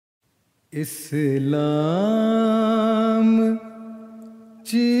اسلام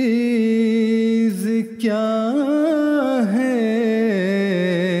چیز کیا ہے،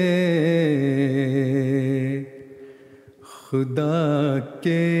 خدا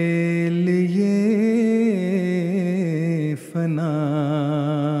کے لیے فنا،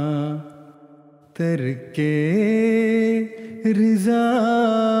 ترکے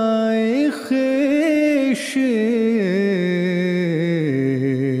رضائے خویش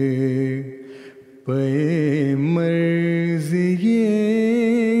پے مرضی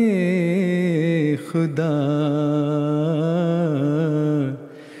خدا،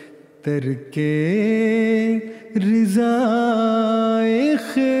 ترکے رضائے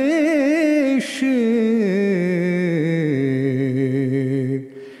خویش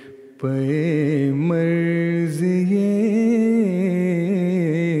پے مرضی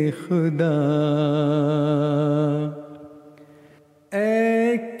خدا۔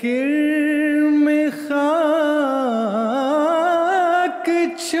 اے کرم خاک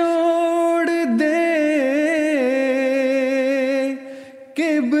چھوڑ دے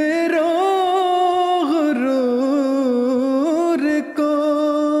کبر و غرور کو،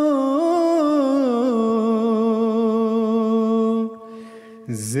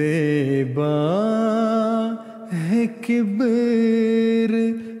 زیبا ہے کبر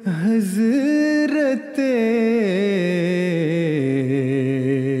حضرت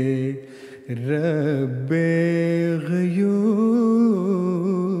رب غیور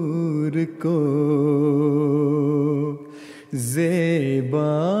کو،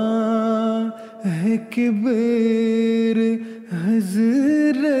 زیبا ہے کبر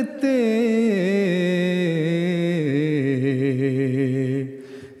حضرت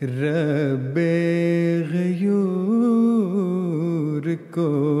رب غیور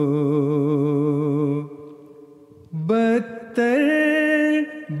کو، بدتر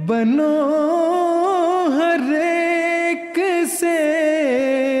بنو ہر ایک سے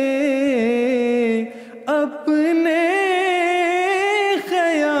اپنے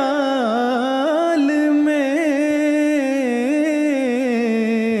خیال میں،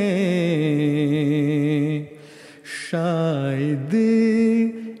 شاید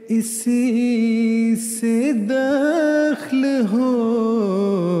اسی سے دخل ہو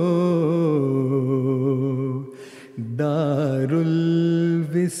دار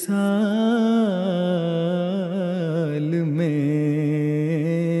الوصال میں،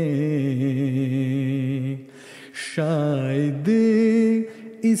 شاید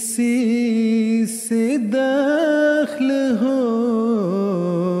اسی سے دخل ہو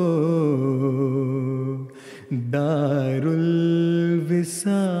دار الوصال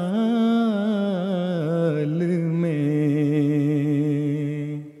میں۔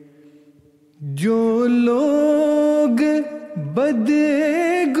 جو لوگ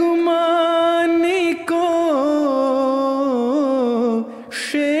بدگمانی کو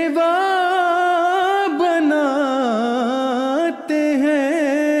شیوا بناتے ہیں،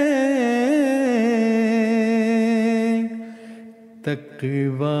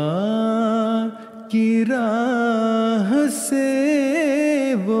 تقویٰ کی راہ سے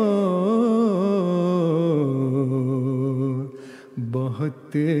وہ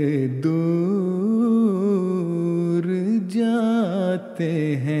بہت دور جاتے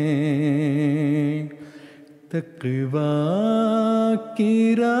ہیں، تقویٰ کی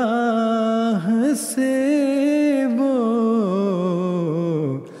راہ سے وہ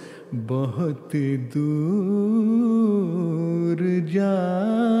بہت دور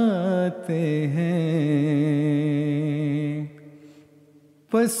جاتے ہیں۔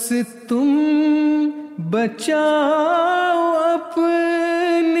 پس تم بچاؤ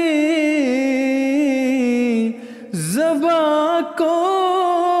اپنی زبان کو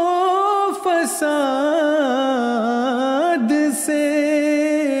فساد سے،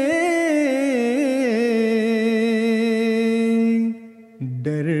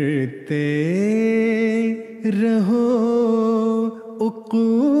 ڈرتے رہو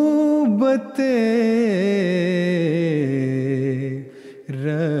عقوبت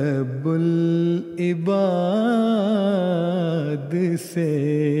رب العباد سے،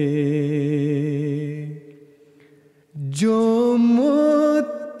 جو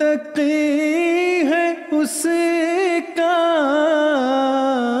متقی ہے اس کا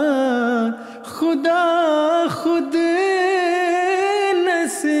خدا خود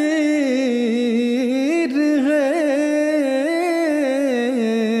نصیر ہے،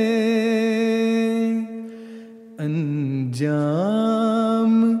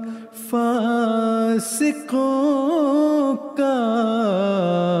 انجام فاسقوں کا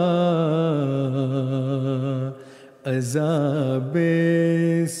عذاب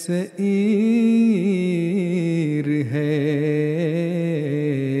سعیر ہے،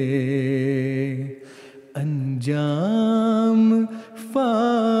 انجام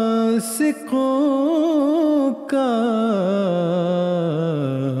فاسقوں کا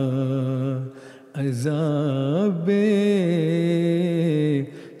عذاب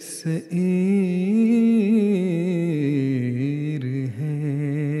سعیر